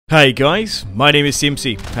Hey guys, my name is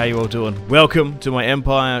Simpzy. How you all doing? Welcome to my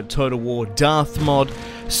Empire Total War Darthmod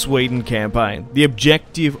Sweden campaign. The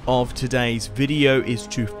objective of today's video is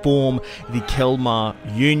to form the Kalmar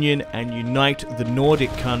Union and unite the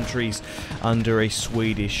Nordic countries under a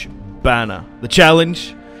Swedish banner. The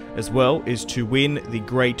challenge as well is to win the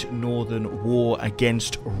Great Northern War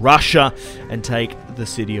against Russia and take the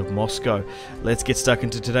city of Moscow. Let's get stuck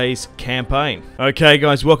into today's campaign. Okay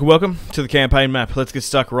guys, welcome to the campaign map. Let's get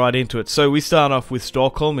stuck right into it. So we start off with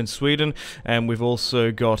Stockholm in Sweden, and we've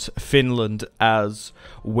also got Finland as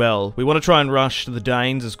well. We want to try and rush the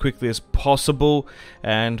Danes as quickly as possible,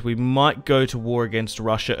 and we might go to war against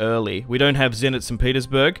Russia early. We don't have Zen at St.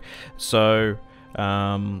 Petersburg, so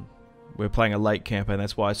we're playing a late campaign,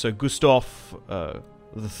 that's why. So Gustavus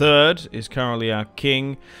III is currently our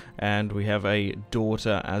king, and we have a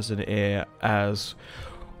daughter as an heir as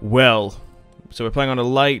well. So we're playing on a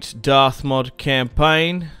late Darthmod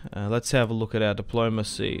campaign. Let's have a look at our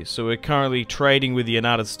diplomacy. So we're currently trading with the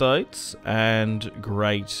United States and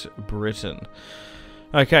Great Britain.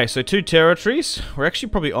 Okay, so two territories. We're actually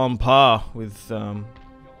probably on par with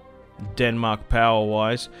Denmark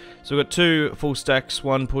power-wise. So we've got two full stacks,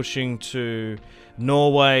 one pushing to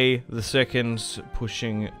Norway, the second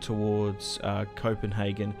pushing towards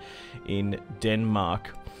Copenhagen in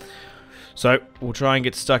Denmark. So we'll try and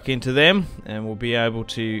get stuck into them, and we'll be able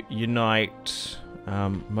to unite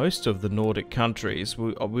most of the Nordic countries.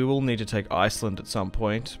 We will need to take Iceland at some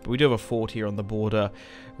point, but we do have a fort here on the border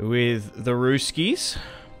with the Ruskies.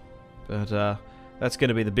 But that's going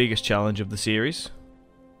to be the biggest challenge of the series.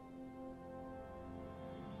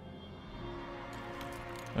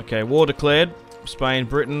 Okay, war declared. Spain,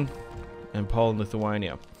 Britain, and Poland,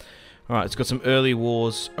 Lithuania. Alright, it's got some early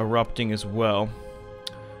wars erupting as well.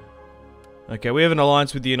 Okay, we have an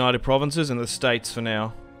alliance with the United Provinces and the States for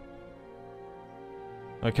now.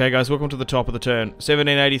 Okay guys, welcome to the top of the turn.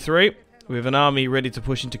 1783, we have an army ready to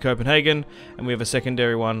push into Copenhagen, and we have a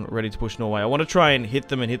secondary one ready to push Norway. I want to try and hit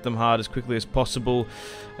them hard as quickly as possible,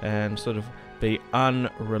 and sort of be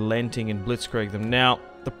unrelenting and blitzkrieg them. Now,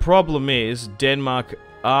 the problem is Denmark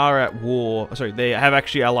are at war. Sorry, they have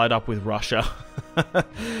actually allied up with Russia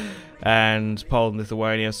and Poland,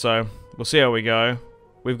 Lithuania. So we'll see how we go.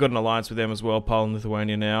 We've got an alliance with them as well, Poland,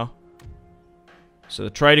 Lithuania now. So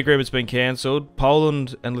the trade agreement's been cancelled.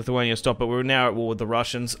 Poland and Lithuania stopped, but we're now at war with the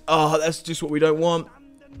Russians. Oh, that's just what we don't want.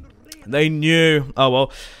 They knew. Oh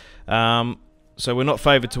well. So we're not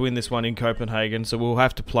favoured to win this one in Copenhagen, so we'll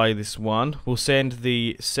have to play this one. We'll send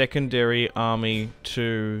the secondary army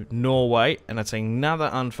to Norway, and that's another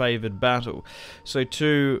unfavoured battle. So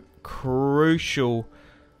two crucial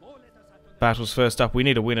battles first up. We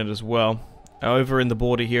need to win it as well. Over in the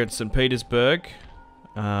border here at St. Petersburg,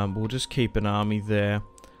 we'll just keep an army there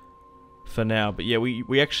for now. But yeah,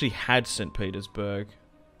 we actually had St. Petersburg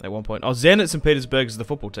at one point. Oh, Zenit St. Petersburg is the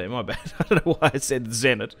football team, my bad. I don't know why I said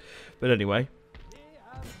Zenit, but anyway.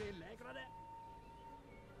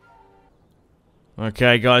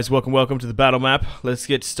 Okay guys, welcome to the battle map. Let's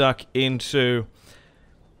get stuck into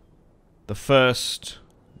the first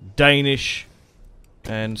Danish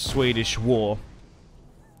and Swedish war.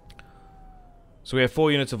 So we have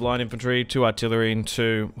 4 units of line infantry, 2 artillery and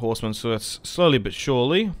 2 horsemen, so let's slowly but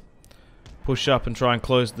surely push up and try and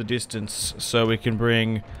close the distance so we can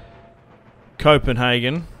bring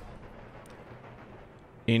Copenhagen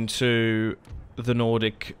into the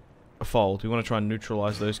Nordic fold. We want to try and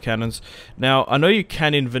neutralize those cannons. Now, I know you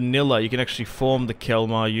can in vanilla, you can actually form the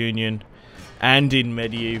Kalmar Union, and in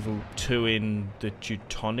Medieval 2 in the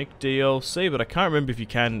Teutonic DLC, but I can't remember if you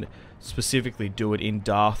can specifically do it in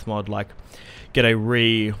Darthmod, like get a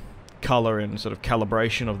re-color and sort of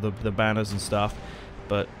calibration of the banners and stuff.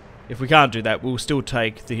 But if we can't do that, we'll still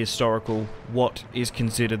take the historical, what is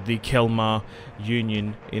considered the Kalmar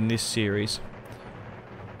Union in this series.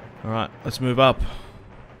 Alright, let's move up.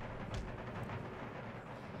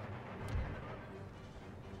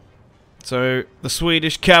 So, the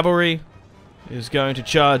Swedish cavalry is going to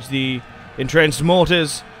charge the entrenched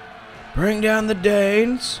mortars. Bring down the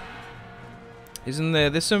Danes. Isn't there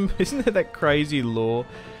that crazy law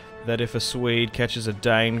that if a Swede catches a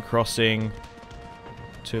Dane crossing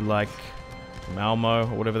to like Malmo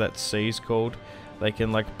or whatever that sea's called, they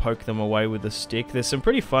can like poke them away with a stick? There's some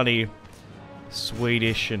pretty funny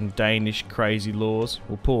Swedish and Danish crazy laws.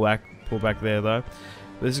 We'll pull back there though.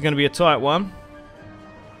 This is going to be a tight one.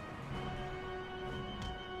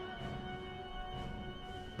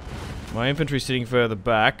 My infantry's sitting further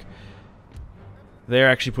back. They're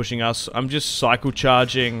actually pushing us. I'm just cycle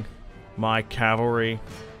charging my cavalry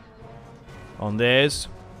on theirs.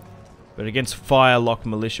 But against fire-lock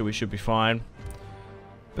militia, we should be fine.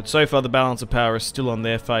 But so far the balance of power is still on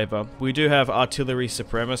their favour. We do have artillery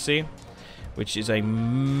supremacy, which is a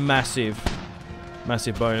massive,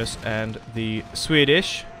 massive bonus. And the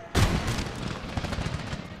Swedish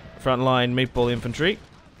frontline meatball infantry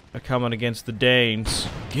are coming against the Danes.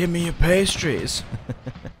 Give me your pastries!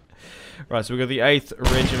 Right, so we've got the 8th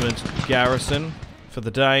Regiment Garrison for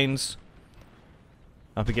the Danes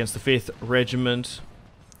up against the 5th Regiment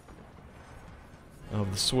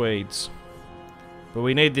of the Swedes. But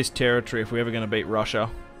we need this territory if we're ever going to beat Russia.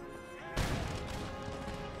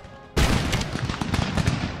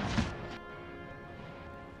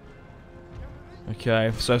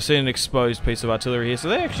 Okay, so I've seen an exposed piece of artillery here. So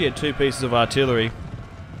they actually had 2 pieces of artillery.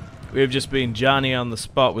 We've just been Johnny on the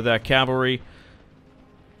spot with our cavalry,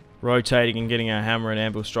 rotating and getting our hammer and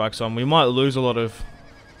ambush strikes on. We might lose a lot of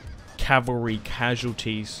cavalry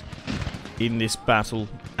casualties in this battle,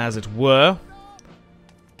 as it were.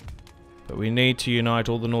 But we need to unite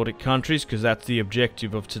all the Nordic countries, because that's the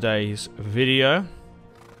objective of today's video.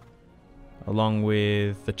 Along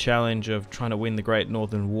with the challenge of trying to win the Great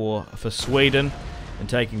Northern War for Sweden and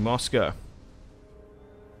taking Moscow.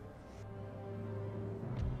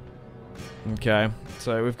 Okay,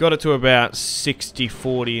 so we've got it to about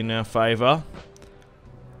 60-40 in our favour.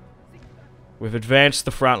 We've advanced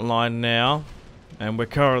the front line now, and we're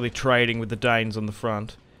currently trading with the Danes on the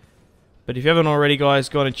front. But if you haven't already, guys,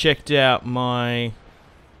 gone and checked out my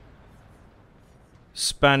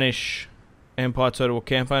Spanish Empire Total War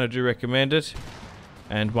campaign, I do recommend it.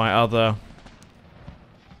 And my other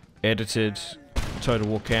edited Total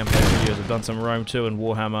War campaign videos. I've done some Rome 2 and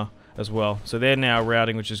Warhammer as well. So they're now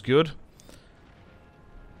routing, which is good.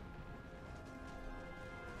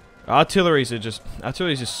 Artillery's just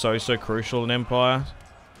so crucial in Empire.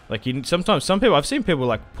 Like, sometimes some people, I've seen people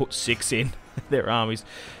like put 6 in their armies.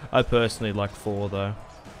 I personally like 4 though.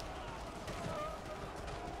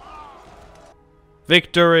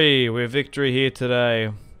 Victory! We're victory here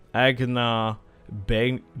today. Agnar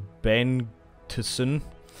Bengtsson.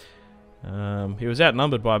 He was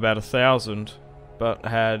outnumbered by about 1,000, but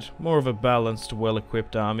had more of a balanced,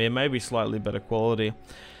 well-equipped army and maybe slightly better quality.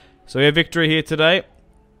 So we have victory here today.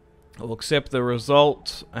 We'll accept the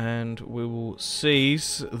result and we will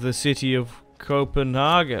seize the city of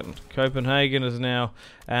Copenhagen. Copenhagen is now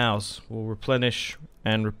ours. We'll replenish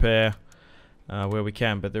and repair where we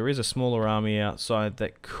can, but there is a smaller army outside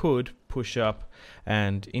that could push up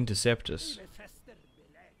and intercept us.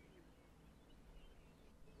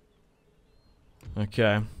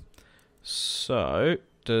 Okay, so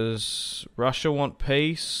does Russia want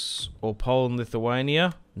peace or Poland,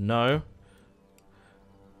 Lithuania? No.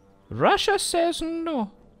 Russia says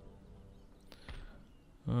no.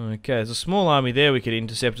 Okay, there's a small army there we could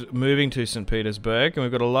intercept moving to St. Petersburg, and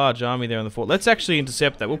we've got a large army there in the fort. Let's actually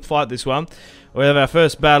intercept that. We'll fight this one. We have our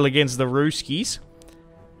first battle against the Ruskies,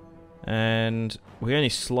 and we only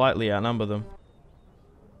slightly outnumber them.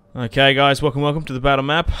 Okay, guys, welcome to the battle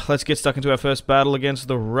map. Let's get stuck into our first battle against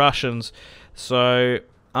the Russians. So,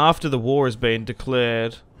 after the war has been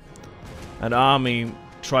declared, an army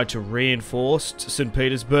tried to reinforce St.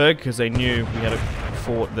 Petersburg because they knew we had a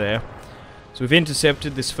fort there. So we've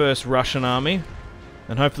intercepted this first Russian army,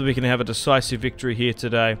 and hopefully we can have a decisive victory here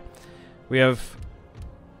today. We have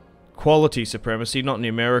quality supremacy, not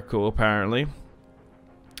numerical, apparently.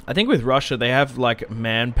 I think with Russia they have like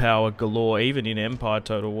manpower galore, even in Empire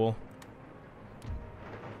Total War.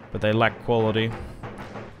 But they lack quality.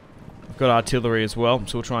 We've got artillery as well,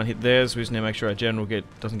 so we'll try and hit theirs. We just need to make sure our general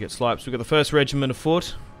doesn't get sniped. So we've got the 1st Regiment of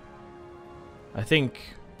Foot. I think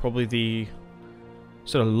probably the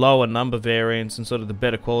sort of lower number variants and sort of the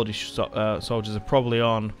better quality soldiers are probably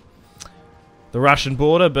on the Russian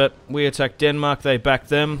border, but we attacked Denmark, they backed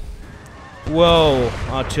them. Whoa!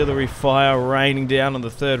 Artillery fire raining down on the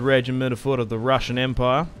 3rd Regiment of Foot of the Russian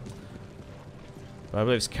Empire. I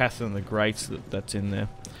believe it's Catherine the Great that's in there.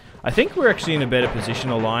 I think we're actually in a better position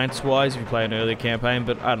alliance-wise if you play an earlier campaign,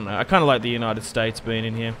 but I don't know. I kind of like the United States being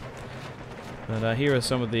in here. But here are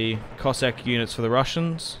some of the Cossack units for the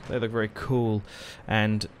Russians. They look very cool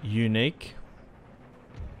and unique.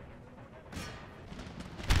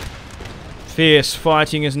 Fierce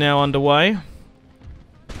fighting is now underway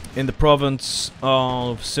in the province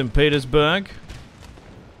of St. Petersburg.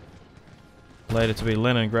 Later to be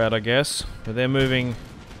Leningrad, I guess. But they're moving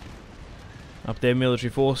up their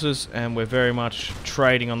military forces, and we're very much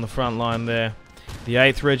trading on the front line there. The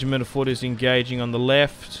 8th Regiment of Foot is engaging on the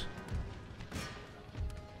left.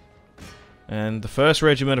 And the 1st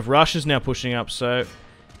Regiment of Russia is now pushing up, so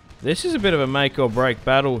this is a bit of a make or break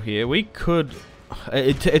battle here. We could...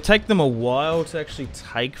 It'd take them a while to actually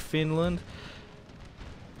take Finland.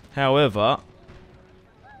 However,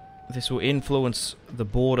 this will influence the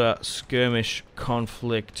border skirmish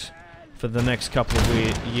conflict for the next couple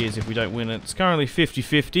of years if we don't win it. It's currently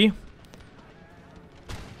 50-50.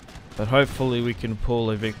 But hopefully we can pull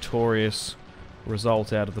a victorious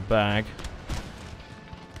result out of the bag.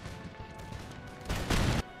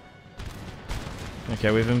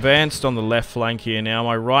 Okay, we've advanced on the left flank here now.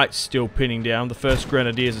 My right's still pinning down. The first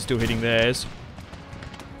grenadiers are still hitting theirs.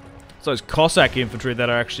 So it's Cossack infantry that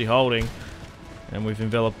are actually holding. And we've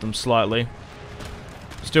enveloped them slightly.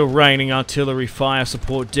 Still raining artillery fire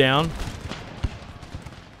support down.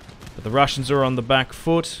 But the Russians are on the back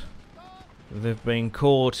foot. They've been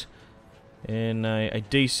caught in a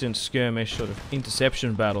decent skirmish sort of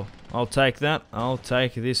interception battle. I'll take that. I'll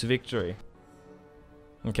take this victory.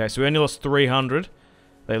 Okay, so we only lost 300.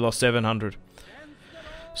 They lost 700.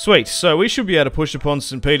 Sweet. So we should be able to push upon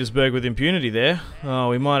St. Petersburg with impunity there. Oh,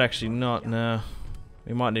 we might actually not. No.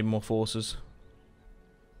 We might need more forces.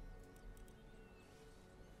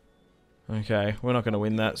 Okay, we're not going to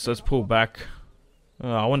win that, so let's pull back.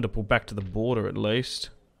 Oh, I wanted to pull back to the border at least.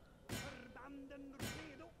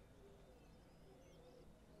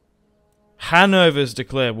 Hanover's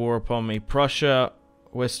declared war upon me. Prussia,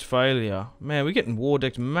 Westphalia. Man, we're getting war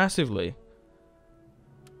decked massively.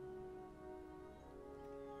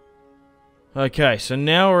 Okay, so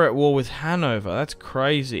now we're at war with Hanover. That's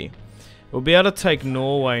crazy. We'll be able to take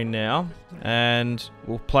Norway now, and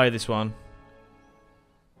we'll play this one.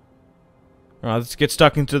 Alright, let's get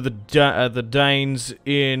stuck into the Danes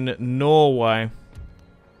in Norway.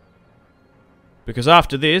 Because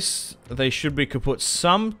after this, they should be kaput.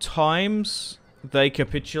 Sometimes they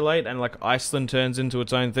capitulate and like Iceland turns into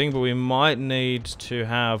its own thing, but we might need to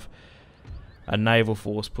have a naval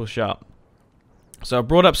force push up. So I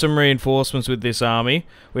brought up some reinforcements with this army.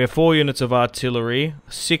 We have 4 units of artillery,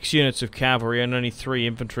 6 units of cavalry, and only 3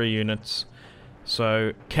 infantry units.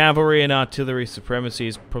 So cavalry and artillery supremacy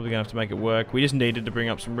is probably going to have to make it work. We just needed to bring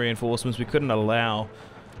up some reinforcements. We couldn't allow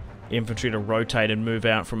infantry to rotate and move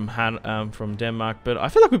out from Denmark, but I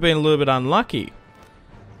feel like we've been a little bit unlucky.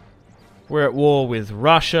 We're at war with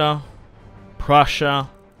Russia, Prussia,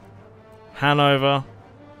 Hanover.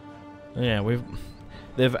 Yeah,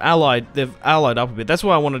 they've allied up a bit. That's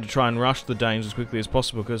why I wanted to try and rush the Danes as quickly as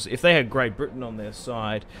possible, because if they had Great Britain on their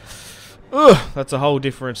side, that's a whole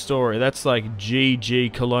different story. That's like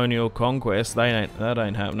GG colonial conquest. That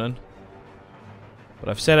ain't happening. But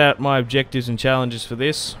I've set out my objectives and challenges for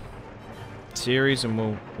this series, and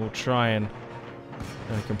we'll try and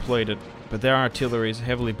complete it. But their artillery is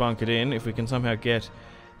heavily bunkered in. If we can somehow get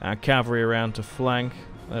our cavalry around to flank,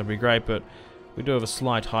 that'd be great. But we do have a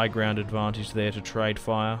slight high ground advantage there to trade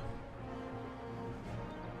fire.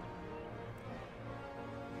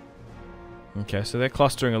 Okay, so they're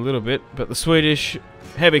clustering a little bit, but the Swedish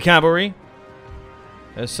heavy cavalry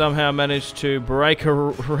has somehow managed to break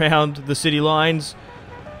around the city lines,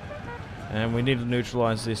 and we need to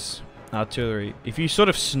neutralize this artillery. If you sort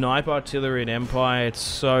of snipe artillery in Empire, it's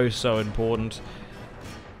so important,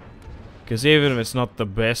 because even if it's not the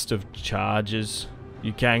best of charges,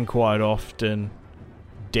 you can quite often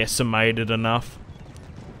decimate it enough.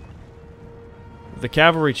 The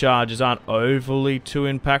cavalry charges aren't overly too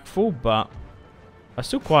impactful, but I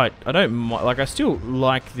still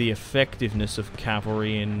like the effectiveness of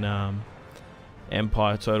cavalry in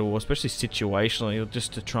Empire Total War, especially situationally,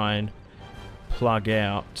 just to try and plug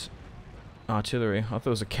out artillery. I thought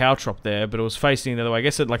there was a caltrop there, but it was facing the other way. I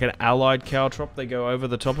guess it like an allied caltrop, they go over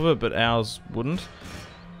the top of it, but ours wouldn't.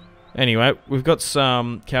 Anyway, we've got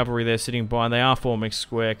some cavalry there sitting by, and they are forming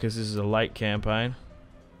square because this is a late campaign.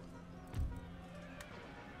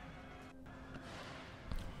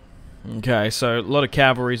 Okay, so a lot of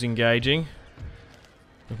cavalry's engaging.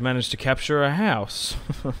 We've managed to capture a house.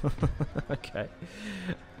 Okay.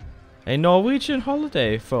 A Norwegian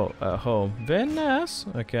holiday home. Very nice.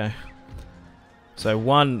 Okay. So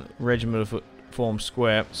 1 regiment of foot formed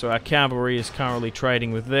square. So our cavalry is currently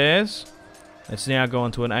trading with theirs. It's now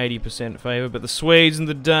gone to an 80% favour. But the Swedes and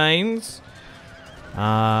the Danes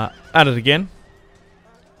are at it again.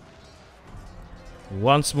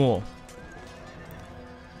 Once more.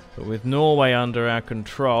 But with Norway under our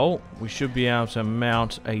control, we should be able to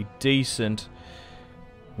mount a decent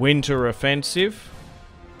winter offensive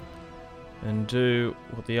and do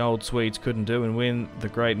what the old Swedes couldn't do and win the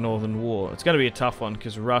Great Northern War. It's going to be a tough one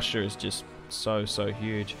because Russia is just so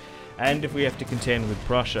huge. And if we have to contend with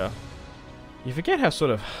Prussia, you forget how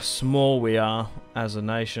sort of small we are as a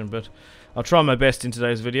nation, but I'll try my best in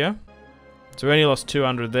today's video. So we only lost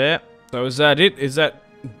 200 there. So is that it? Is that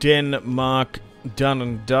Denmark done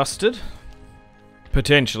and dusted?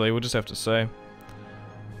 Potentially, we'll just have to say.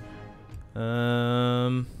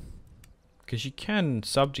 Because you can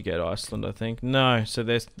subjugate Iceland, I think. No, so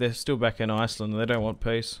they're still back in Iceland and they don't want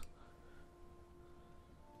peace.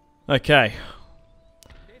 Okay.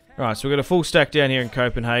 Alright, so we've got a full stack down here in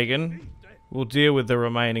Copenhagen. We'll deal with the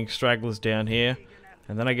remaining stragglers down here.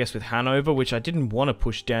 And then I guess with Hanover, which I didn't want to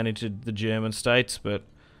push down into the German states, but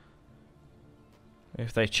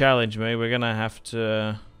if they challenge me, we're going to have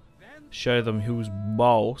to show them who's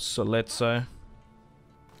boss, so let's say.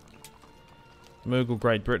 Mughal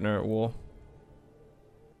Great Britain are at war.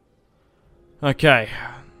 Okay.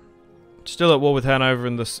 Still at war with Hanover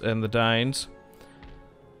and the Danes.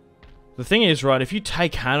 The thing is, right, if you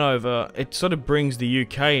take Hanover, it sort of brings the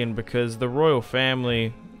UK in because the royal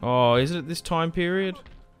family... Oh, is it at this time period?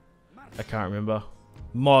 I can't remember.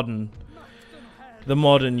 Modern. The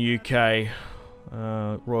modern UK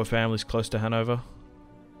royal family's close to Hanover.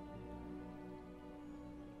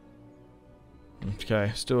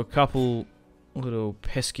 Okay, still a couple little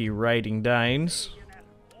pesky raiding Danes.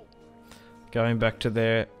 Going back to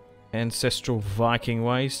their ancestral Viking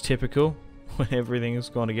ways, typical, when everything has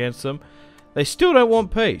gone against them. They still don't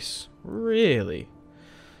want peace. Really?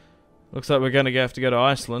 Looks like we're going to have to go to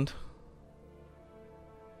Iceland.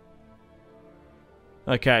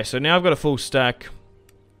 Okay, so now I've got a full stack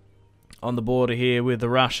on the border here with the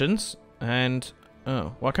Russians. And,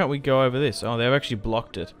 oh, why can't we go over this? Oh, they've actually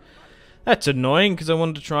blocked it. That's annoying, because I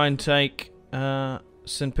wanted to try and take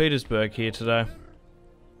St. Petersburg here today.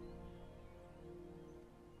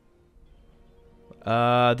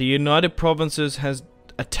 The United Provinces has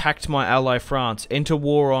attacked my ally France. Enter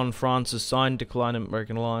war on France's signed decline in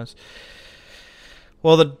American allies.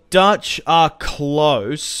 Well, the Dutch are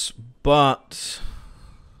close, but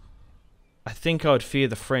I think I would fear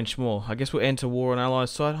the French more. I guess we'll enter war on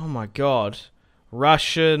allies' side. Oh my god.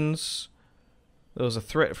 Russians. There was a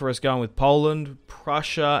threat for us going with Poland,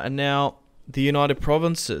 Prussia, and now the United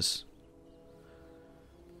Provinces.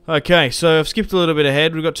 Okay, so I've skipped a little bit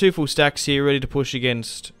ahead. We've got two full stacks here ready to push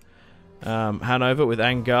against Hanover with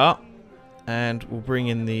Angar. And we'll bring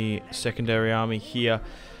in the secondary army here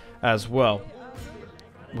as well.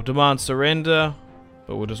 We'll demand surrender,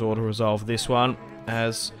 but we'll just auto-resolve this one,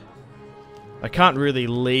 as I can't really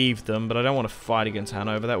leave them, but I don't want to fight against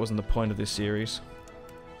Hanover. That wasn't the point of this series.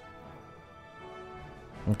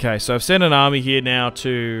 Okay, so I've sent an army here now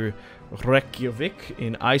to Reykjavik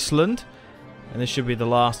in Iceland. And this should be the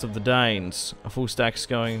last of the Danes. A full stack's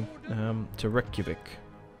going to Reykjavik.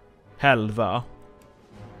 Halva.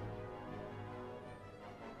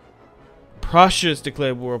 Prussia's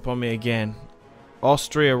declared war upon me again.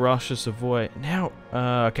 Austria, Russia, Savoy. Now,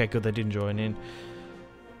 okay, good, they didn't join in.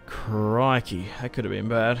 Crikey, that could have been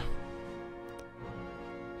bad.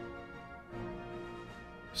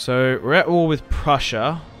 So, we're at war with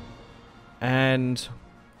Prussia. And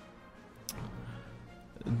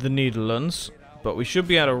the Netherlands. But we should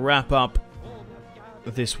be able to wrap up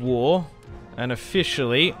this war and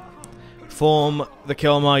officially form the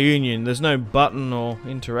Kalmar Union. There's no button or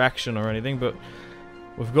interaction or anything, but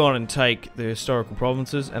we've gone and take the historical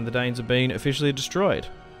provinces and the Danes have been officially destroyed.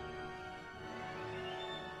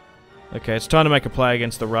 Okay, it's time to make a play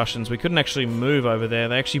against the Russians. We couldn't actually move over there.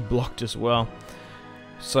 They actually blocked us well.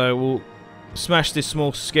 So we'll smash this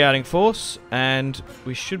small scouting force and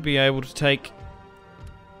we should be able to take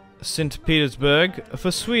St. Petersburg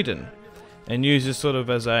for Sweden and use this sort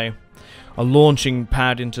of as a launching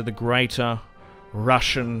pad into the greater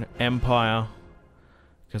Russian Empire,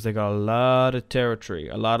 because they got a lot of territory,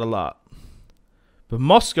 a lot. But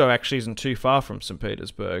Moscow actually isn't too far from St.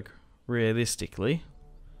 Petersburg, realistically.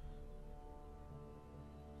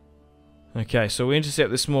 Okay, so we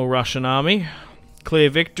intercept this small Russian army.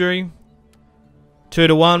 Clear victory.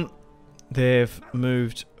 2-1. They've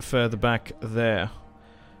moved further back there.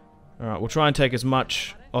 Alright, we'll try and take as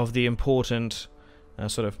much of the important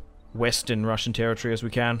sort of western Russian territory as we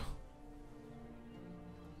can.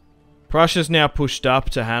 Prussia's now pushed up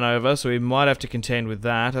to Hanover, so we might have to contend with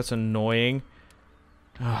that. That's annoying.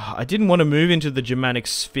 I didn't want to move into the Germanic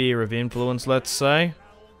sphere of influence, let's say.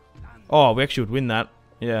 Oh, we actually would win that.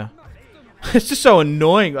 Yeah. It's just so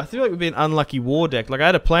annoying. I feel like we've been an unlucky war deck. Like, I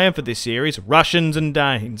had a plan for this series. Russians and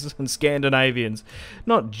Danes and Scandinavians.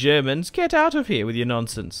 Not Germans. Get out of here with your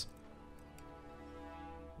nonsense.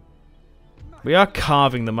 We are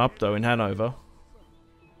carving them up, though, in Hanover.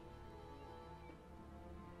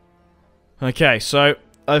 Okay, so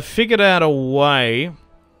I've figured out a way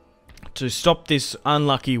to stop this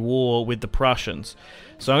unlucky war with the Prussians.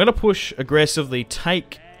 So I'm going to push aggressively,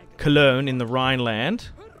 take Cologne in the Rhineland,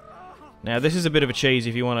 Now this is a bit of a cheese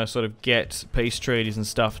if you want to sort of get peace treaties and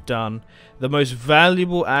stuff done. The most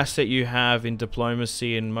valuable asset you have in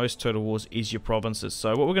diplomacy in most Total Wars is your provinces.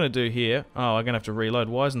 So what we're going to do here... Oh, I'm going to have to reload.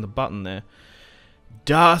 Why isn't the button there?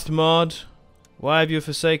 Darthmod, why have you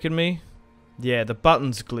forsaken me? Yeah, the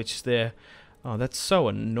button's glitched there. Oh, that's so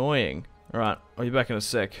annoying. Alright, I'll be back in a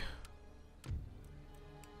sec.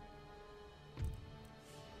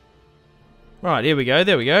 Right, here we go,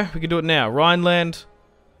 there we go. We can do it now. Rhineland,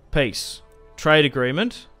 peace. Trade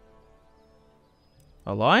agreement.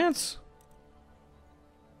 Alliance?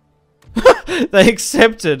 They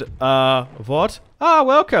accepted. What? Ah,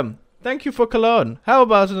 welcome. Thank you for Cologne. How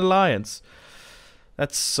about an alliance?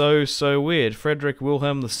 That's so weird. Frederick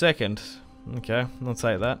Wilhelm II. Okay, I'll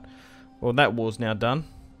take that. Well, that war's now done.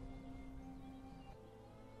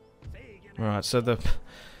 Alright, so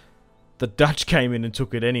the Dutch came in and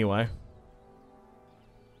took it anyway.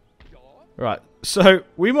 Right, so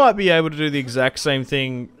we might be able to do the exact same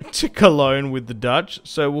thing to Cologne with the Dutch.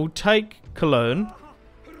 So we'll take Cologne.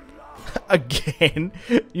 Again,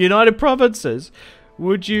 United Provinces.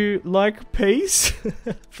 Would you like peace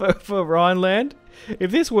for Rhineland? If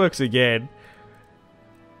this works again,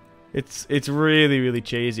 it's really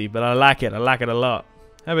cheesy, but I like it. I like it a lot.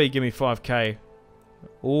 How about you give me 5k?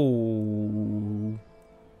 Ooh.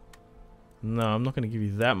 No, I'm not going to give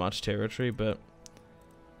you that much territory, but...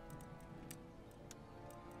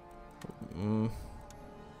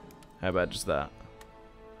 how about just that?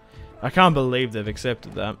 I can't believe they've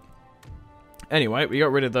accepted that. Anyway, we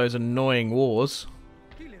got rid of those annoying wars.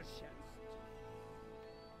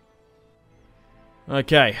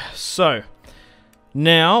 Okay, so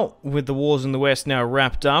now with the wars in the west now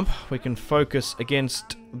wrapped up, we can focus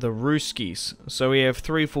against the Ruskies. So we have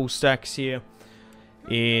 3 full stacks here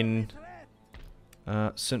in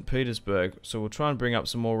St. Petersburg. So we'll try and bring up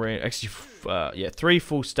some more. Actually, yeah, 3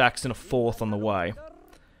 full stacks and a 4th on the way.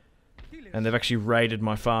 And they've actually raided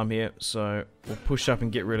my farm here, so we'll push up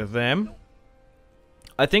and get rid of them.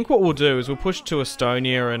 I think what we'll do is we'll push to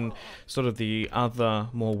Estonia and sort of the other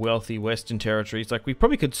more wealthy western territories. Like, we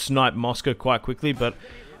probably could snipe Moscow quite quickly, but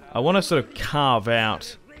I want to sort of carve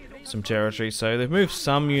out some territory. So they've moved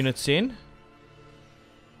some units in.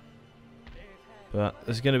 But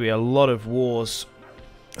there's going to be a lot of wars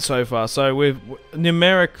so far. So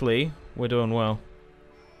numerically, we're doing well.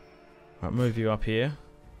 Alright, move you up here.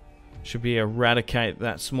 Should be eradicate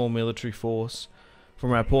that small military force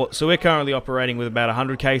from our port. So we're currently operating with about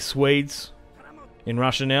 100k Swedes in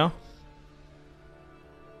Russia now.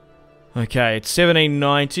 Okay, it's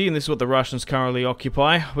 1790, and this is what the Russians currently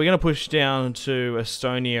occupy. We're going to push down to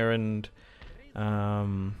Estonia and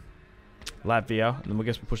Latvia, and then I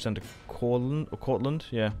guess we'll push down to Cortland,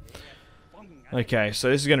 yeah. Okay, so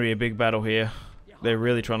this is going to be a big battle here. They're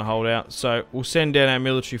really trying to hold out. So we'll send down our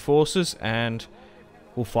military forces, and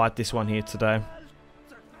we'll fight this one here today.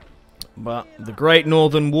 But the Great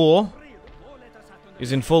Northern War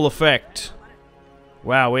is in full effect.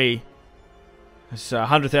 Wowee. It's a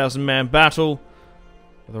 100,000 man battle.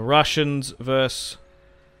 The Russians versus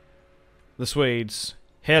the Swedes.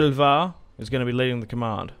 Helvar is going to be leading the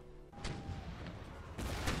command.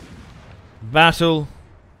 Battle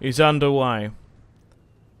is underway.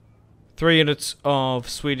 3 units of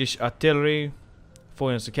Swedish artillery, 4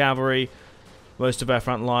 units of cavalry. Most of our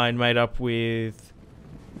front line made up with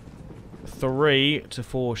 3 to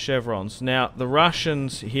 4 chevrons. Now, the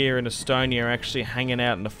Russians here in Estonia are actually hanging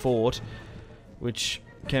out in the fort, which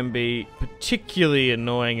can be particularly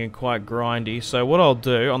annoying and quite grindy. So what I'll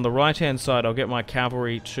do, on the right-hand side, I'll get my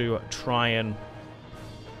cavalry to try and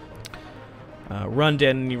run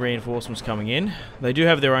down any reinforcements coming in. They do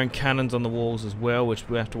have their own cannons on the walls as well, which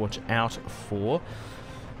we have to watch out for.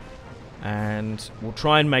 And we'll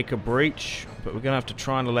try and make a breach, but we're going to have to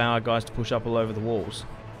try and allow our guys to push up all over the walls.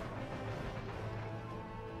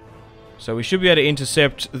 So we should be able to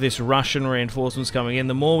intercept this Russian reinforcements coming in.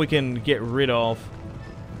 The more we can get rid of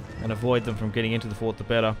and avoid them from getting into the fort, the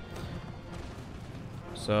better.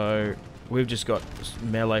 So we've just got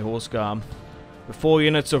melee horse guard. The 4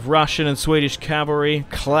 units of Russian and Swedish cavalry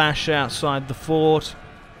clash outside the fort,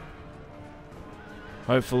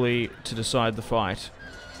 hopefully to decide the fight.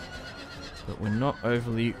 But we're not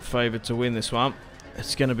overly favoured to win this one.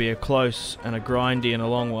 It's going to be a close and a grindy and a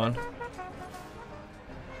long one.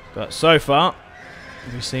 But so far,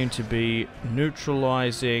 we seem to be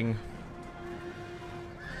neutralising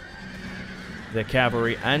their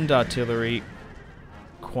cavalry and artillery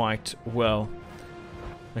quite well.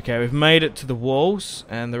 Okay, we've made it to the walls,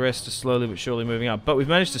 and the rest are slowly but surely moving up. But we've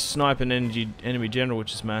managed to snipe an enemy general,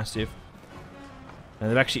 which is massive. And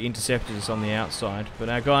they've actually intercepted us on the outside. But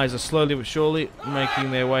our guys are slowly but surely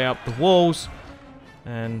making their way up the walls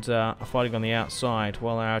and are fighting on the outside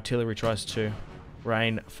while our artillery tries to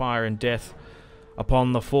rain fire and death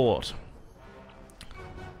upon the fort.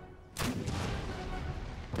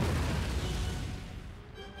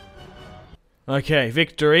 Okay,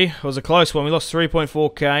 victory. It was a close one. We lost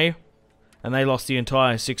 3.4k and they lost the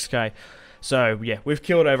entire 6k. So, yeah, we've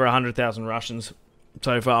killed over 100,000 Russians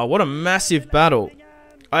so far. What a massive battle.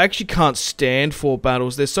 I actually can't stand fort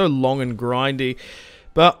battles. They're so long and grindy.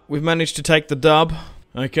 But we've managed to take the dub.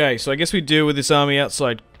 Okay, so I guess we deal with this army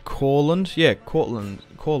outside Courland. Yeah,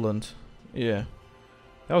 Courland. Yeah.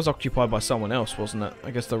 That was occupied by someone else, wasn't it?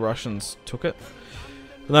 I guess the Russians took it.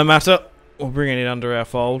 But no matter. We're bringing it under our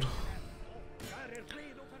fold.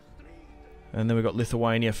 And then we got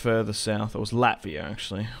Lithuania further south. It was Latvia,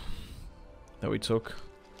 actually, that we took.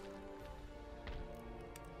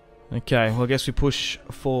 Okay, well I guess we push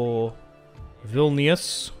for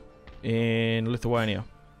Vilnius in Lithuania.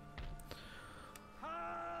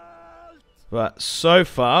 But so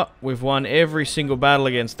far, we've won every single battle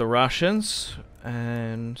against the Russians,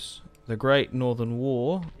 and the Great Northern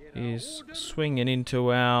War is swinging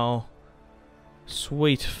into our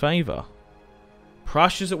sweet favour.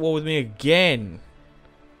 Prussia's at war with me again.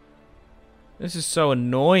 This is so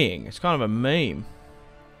annoying. It's kind of a meme.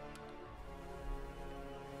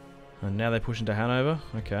 And now they push into Hanover.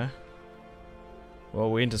 Okay. Well,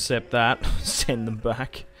 we intercept that. Send them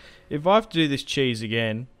back. If I have to do this cheese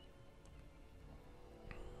again.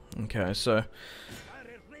 Okay, so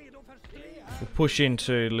we'll push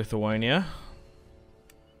into Lithuania.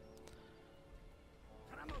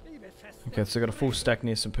 Okay, so I've got a full stack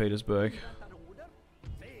near St. Petersburg.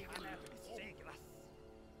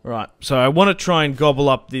 Right, so I want to try and gobble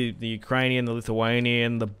up the Ukrainian, the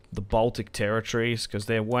Lithuanian, the Baltic territories, because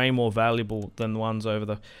they're way more valuable than the ones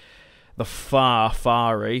over the far,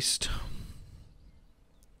 far east.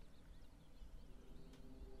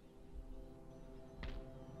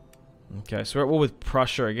 Okay, so we're at war with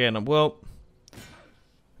Prussia again. Well,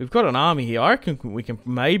 we've got an army here. I reckon we can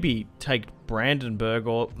maybe take Brandenburg,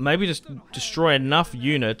 or maybe just destroy enough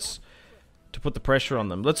units to put the pressure on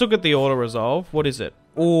them. Let's look at the auto resolve. What is it?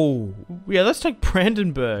 Oh, yeah, let's take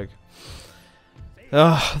Brandenburg.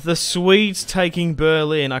 The Swedes taking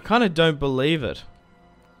Berlin. I kind of don't believe it.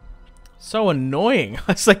 So annoying.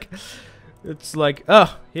 It's like,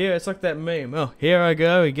 oh, here, it's like that meme. Oh, here I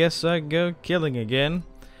go. I guess I go killing again.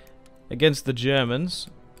 Against the Germans.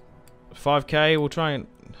 5k, we'll try and,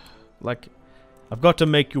 like, I've got to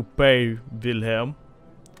make you pay, Wilhelm.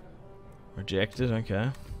 Rejected, okay.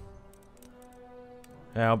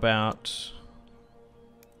 How about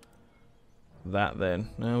that then?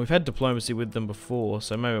 We've had diplomacy with them before,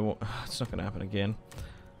 so maybe it's not going to happen again.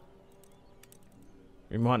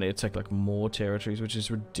 We might need to take like more territories, which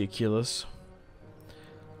is ridiculous.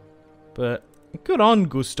 But good on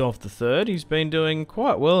Gustav III. He's been doing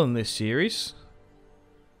quite well in this series,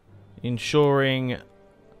 ensuring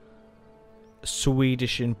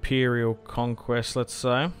Swedish imperial conquest, let's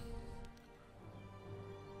say.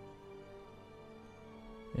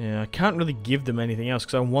 Yeah, I can't really give them anything else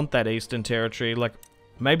because I want that eastern territory. Like,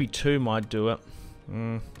 maybe 2 might do it.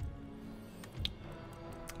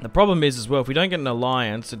 The problem is as well, if we don't get an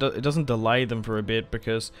alliance, it doesn't delay them for a bit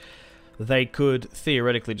because they could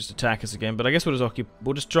theoretically just attack us again. But I guess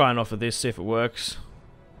we'll just try and offer this, see if it works.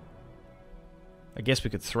 I guess we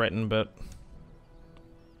could threaten, but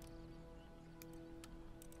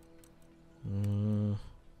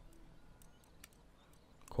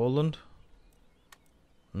Courland?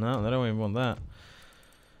 No, they don't even want that.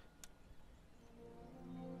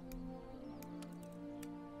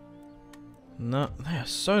 No, they are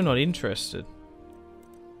so not interested.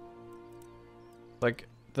 Like,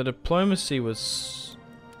 the diplomacy was...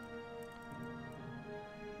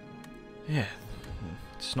 yeah,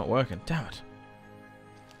 it's not working. Damn it.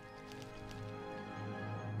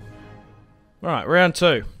 Alright, round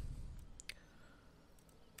 2.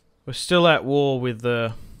 We're still at war with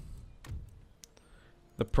the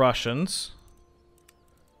Prussians.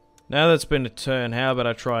 Now that's been a turn, how about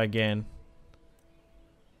I try again?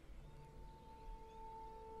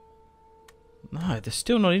 No, they're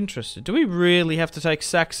still not interested. Do we really have to take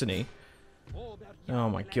Saxony? Oh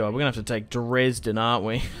my god, we're gonna have to take Dresden, aren't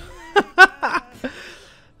we?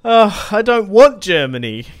 Oh, I don't want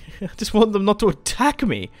Germany. I just want them not to attack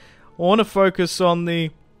me. I want to focus on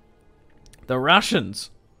the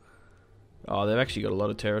Russians. Oh, they've actually got a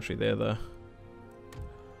lot of territory there, though.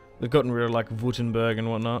 They've gotten rid of, like, Württemberg and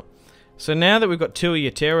whatnot. So now that we've got 2 of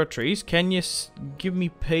your territories, can you give me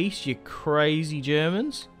peace, you crazy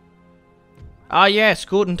Germans? Ah yes,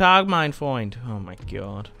 guten Tag, mein Freund. Oh my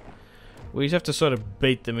god. We just have to sort of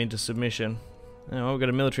beat them into submission. Oh, well, we've got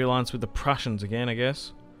a military alliance with the Prussians again, I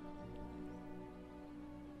guess.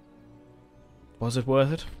 Was it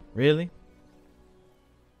worth it? Really?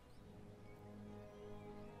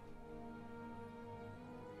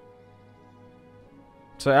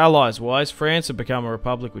 So allies-wise, France have become a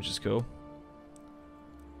republic, which is cool.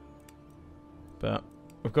 But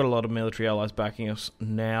we've got a lot of military allies backing us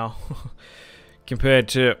now, compared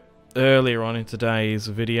to earlier on in today's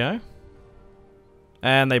video.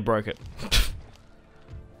 And they broke it.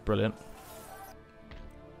 Brilliant.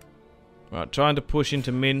 Right, trying to push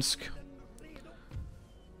into Minsk.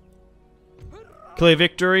 Clear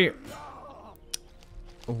victory.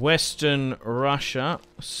 Western Russia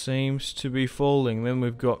seems to be falling. Then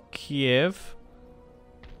we've got Kiev.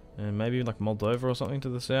 And maybe like Moldova or something to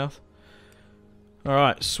the south.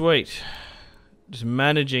 Alright, sweet. Just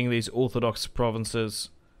managing these Orthodox provinces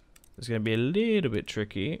is going to be a little bit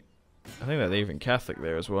tricky. I think they're even Catholic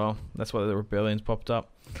there as well. That's why the rebellions popped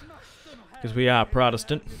up. Because we are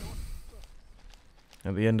Protestant.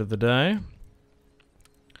 At the end of the day.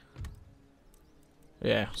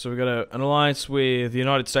 Yeah, so we've got an alliance with the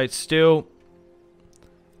United States still.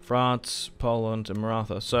 France, Poland, and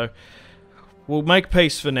Maratha. So we'll make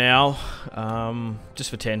peace for now. Just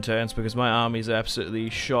for 10 turns because my army's absolutely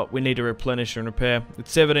shot. We need to replenish and repair.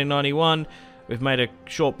 It's 1791. We've made a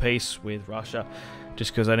short peace with Russia.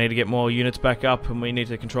 Just because I need to get more units back up and we need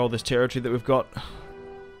to control this territory that we've got.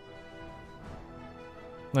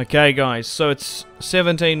 Okay guys, so it's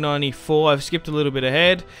 1794. I've skipped a little bit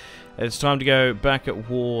ahead. It's time to go back at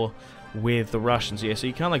war with the Russians. Yeah, so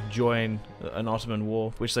you can't like join an Ottoman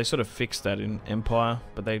war, which they sort of fixed that in Empire,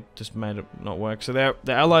 but they just made it not work. So they're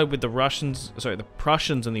allied with the Russians, sorry, the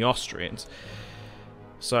Prussians and the Austrians.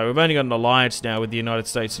 So we've only got an alliance now with the United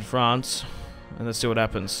States and France. And let's see what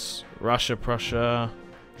happens. Russia, Prussia,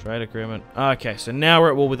 trade agreement. Okay, so now we're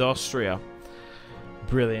at war with Austria.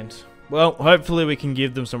 Brilliant. Well, hopefully we can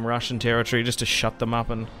give them some Russian territory just to shut them up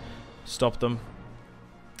and stop them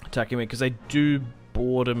attacking me. Because they do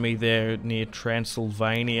border me there near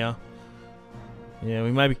Transylvania. Yeah,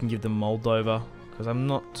 we maybe can give them Moldova. Because I'm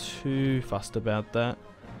not too fussed about that.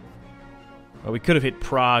 Well, we could have hit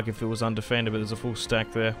Prague if it was undefended, but there's a full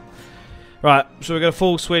stack there. Right, so we've got a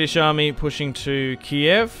full Swedish army pushing to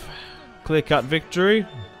Kiev. Clear-cut victory.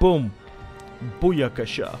 Boom.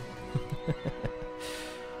 Booyakasha.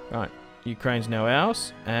 Right, Ukraine's now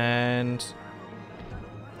ours. And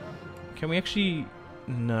can we actually...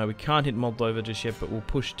 No, we can't hit Moldova just yet, but we'll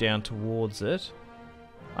push down towards it.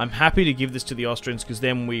 I'm happy to give this to the Austrians, because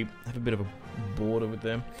then we have a bit of a border with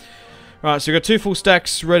them. Right, so we've got 2 full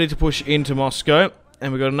stacks ready to push into Moscow.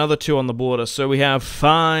 And we've got another 2 on the border. So we have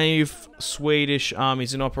 5 Swedish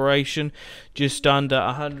armies in operation. Just under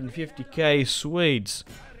 150k Swedes.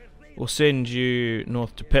 We'll send you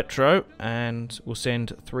north to Petro. And we'll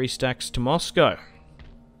send 3 stacks to Moscow.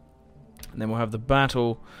 And then we'll have the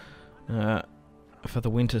battle for the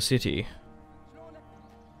Winter City.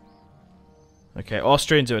 Okay,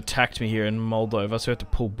 Austrians have attacked me here in Moldova. So we have to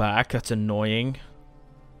pull back. That's annoying.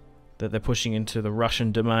 That they're pushing into the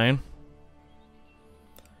Russian domain.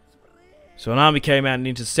 So an army came out and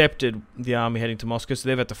intercepted the army heading to Moscow, so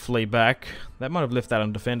they've had to flee back. That might have left that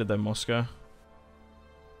undefended though, Moscow.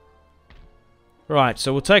 Right,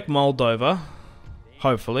 so we'll take Moldova.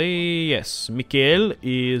 Hopefully, yes. Mikhail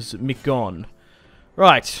is Mikon.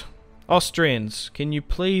 Right, Austrians, can you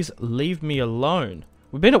please leave me alone?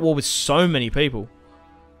 We've been at war with so many people.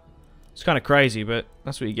 It's kind of crazy, but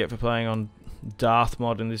that's what you get for playing on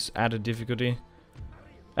Darthmod in this added difficulty.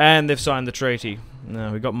 And they've signed the treaty.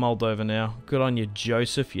 No, we've got Moldova now. Good on you,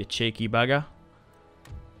 Joseph, you cheeky bugger.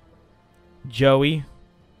 Joey,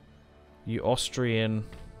 you Austrian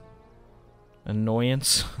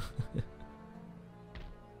annoyance.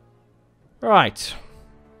 Right.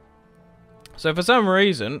 So for some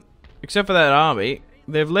reason, except for that army,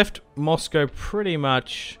 they've left Moscow pretty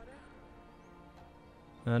much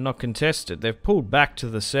not contested. They've pulled back to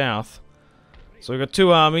the south. So we've got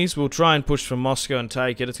 2 armies. We'll try and push from Moscow and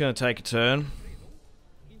take it. It's going to take a turn.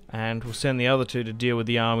 And we'll send the other 2 to deal with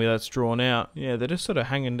the army that's drawn out. Yeah, they're just sort of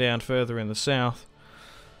hanging down further in the south.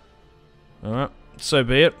 Alright, so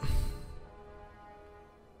be it.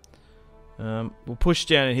 We'll push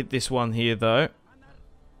down and hit this one here, though.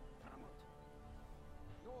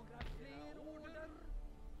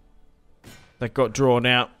 That got drawn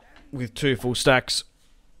out with 2 full stacks.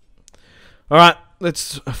 Alright.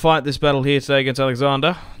 Let's fight this battle here today against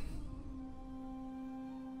Alexander.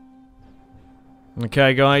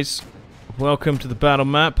 Okay, guys. Welcome to the battle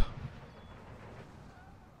map.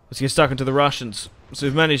 Let's get stuck into the Russians. So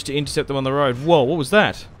we've managed to intercept them on the road. Whoa, what was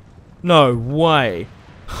that? No way.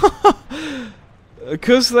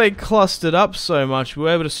 Because they clustered up so much, we were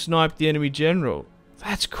able to snipe the enemy general.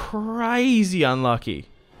 That's crazy unlucky.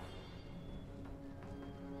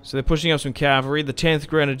 So they're pushing up some cavalry. The 10th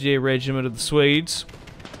Grenadier Regiment of the Swedes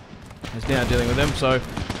is now dealing with them. So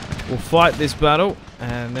we'll fight this battle,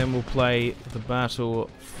 and then we'll play the battle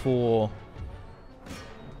for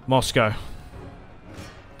Moscow.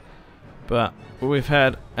 But we've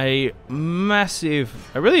had a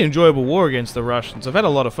really enjoyable war against the Russians. I've had a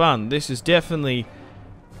lot of fun. This has definitely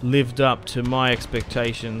lived up to my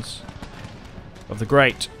expectations of the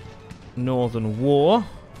Great Northern War.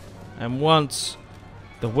 And once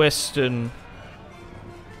the western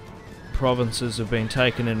provinces have been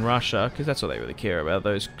taken in Russia, because that's what they really care about,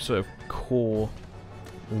 those sort of core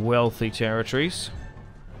wealthy territories.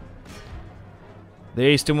 The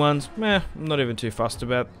eastern ones, I'm not even too fussed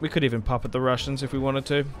about. We could even puppet the Russians if we wanted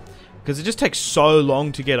to, because it just takes so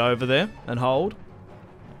long to get over there and hold.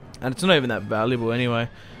 And it's not even that valuable anyway.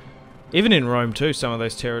 Even in Rome too, some of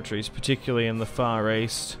those territories, particularly in the Far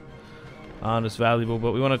East, aren't as valuable.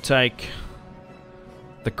 But we want to take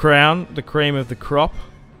the crown, the cream of the crop.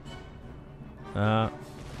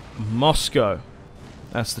 Moscow.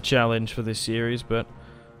 That's the challenge for this series, but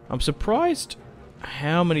I'm surprised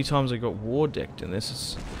how many times I got war decked in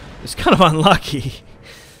this. It's kind of unlucky.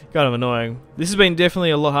 Kind of annoying. This has been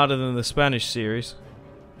definitely a lot harder than the Spanish series.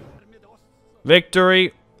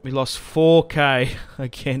 Victory! We lost 4k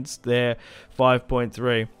against their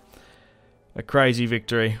 5.3. A crazy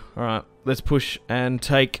victory. Alright, let's push and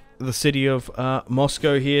take the city of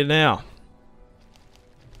Moscow here now.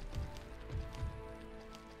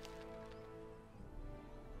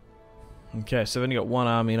 Okay, so they've only got one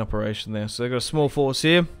army in operation there. So they've got a small force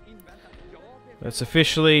here. Let's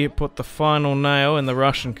officially put the final nail in the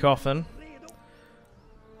Russian coffin.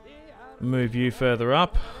 Move you further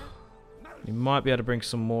up. You might be able to bring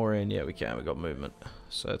some more in. Yeah, we can. We've got movement.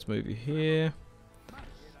 So let's move you here.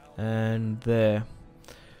 And there.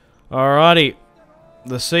 Alrighty.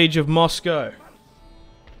 The Siege of Moscow.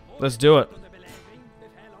 Let's do it.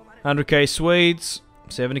 100k Swedes.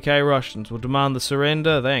 70k Russians will demand the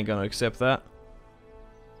surrender. They ain't going to accept that.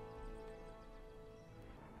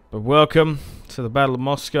 But welcome to the Battle of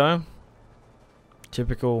Moscow.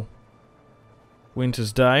 Typical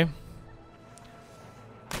winter's day.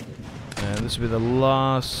 And this will be the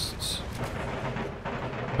last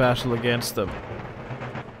battle against them.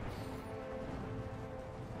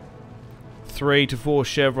 3 to 4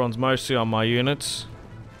 chevrons mostly on my units.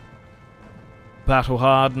 Battle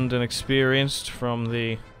hardened and experienced from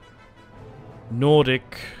the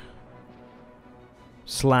Nordic /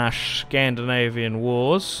 Scandinavian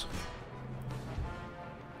wars.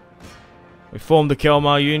 We formed the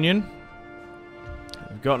Kalmar Union.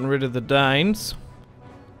 We've gotten rid of the Danes.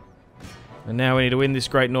 And now we need to win this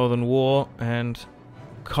Great Northern War and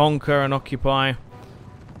conquer and occupy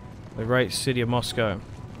the great city of Moscow.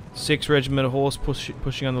 6th Regiment of Horse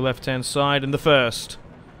pushing on the left-hand side, and the 1st.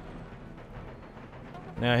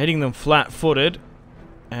 Now hitting them flat-footed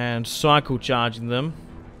and cycle charging them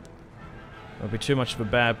won't be too much of a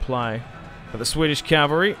bad play. But the Swedish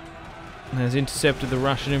cavalry has intercepted the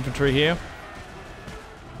Russian infantry here,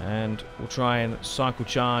 and we'll try and cycle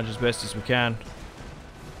charge as best as we can.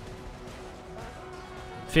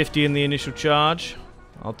 50 in the initial charge.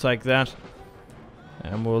 I'll take that,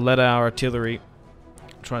 and we'll let our artillery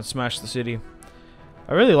try and smash the city.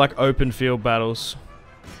 I really like open field battles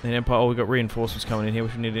in Empire. Oh, we've got reinforcements coming in here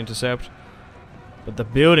which we need to intercept. But the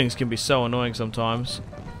buildings can be so annoying sometimes.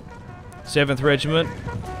 7th Regiment.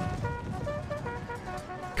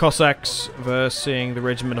 Cossacks versus the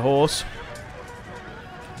Regiment of Horse.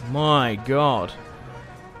 My god.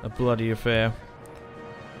 A bloody affair.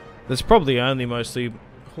 There's probably only mostly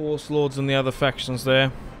horse lords and the other factions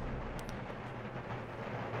there.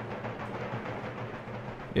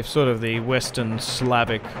 If sort of the Western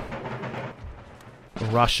Slavic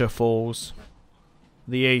Russia falls,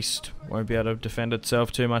 the East won't be able to defend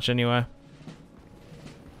itself too much anyway.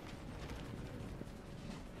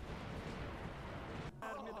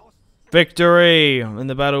 Victory in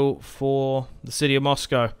the battle for the city of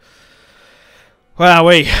Moscow. Wow,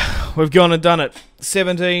 we've gone and done it.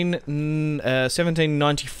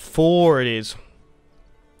 1794 it is.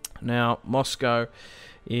 Now Moscow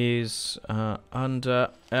is under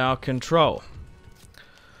our control.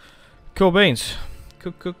 Cool beans.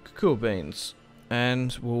 Cool beans.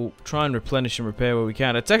 And we'll try and replenish and repair where we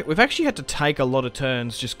can. We've actually had to take a lot of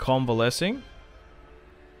turns just convalescing,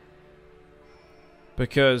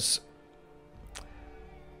 because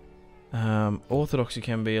Orthodoxy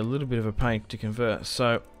can be a little bit of a pain to convert,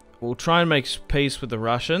 so we'll try and make peace with the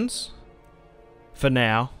Russians for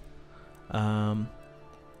now.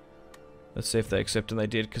 Let's see if they accept, and they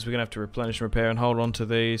did, because we're going to have to replenish and repair and hold on to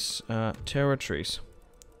these territories.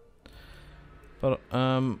 But,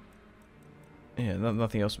 yeah,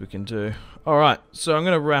 nothing else we can do. Alright, so I'm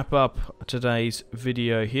going to wrap up today's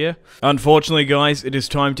video here. Unfortunately, guys, it is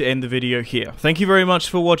time to end the video here. Thank you very much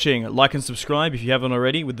for watching. Like and subscribe if you haven't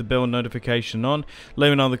already with the bell notification on. Let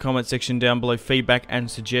me know in the comment section down below feedback and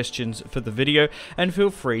suggestions for the video. And feel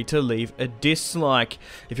free to leave a dislike.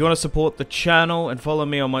 If you want to support the channel and follow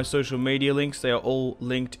me on my social media links, they are all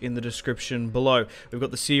linked in the description below. We've got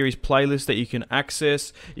the series playlist that you can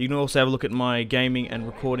access. You can also have a look at my gaming and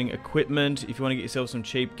recording equipment. If you want to get yourself some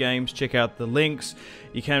cheap games, check out the links.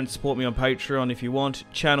 You can support me on Patreon if you want.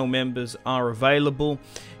 Channel members are available.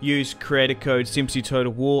 Use creator code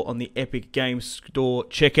SimpzyTotalWar on the Epic Games Store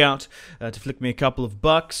checkout to flick me a couple of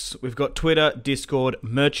bucks. We've got Twitter, Discord,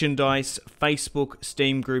 merchandise, Facebook,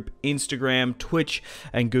 Steam group, Instagram, Twitch,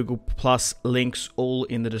 and Google Plus links all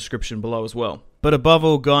in the description below as well. But above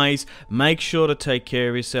all, guys, make sure to take care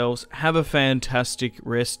of yourselves. Have a fantastic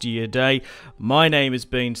rest of your day. My name has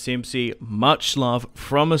been Simpzy. Much love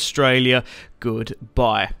from Australia.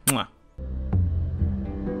 Goodbye. Mwah.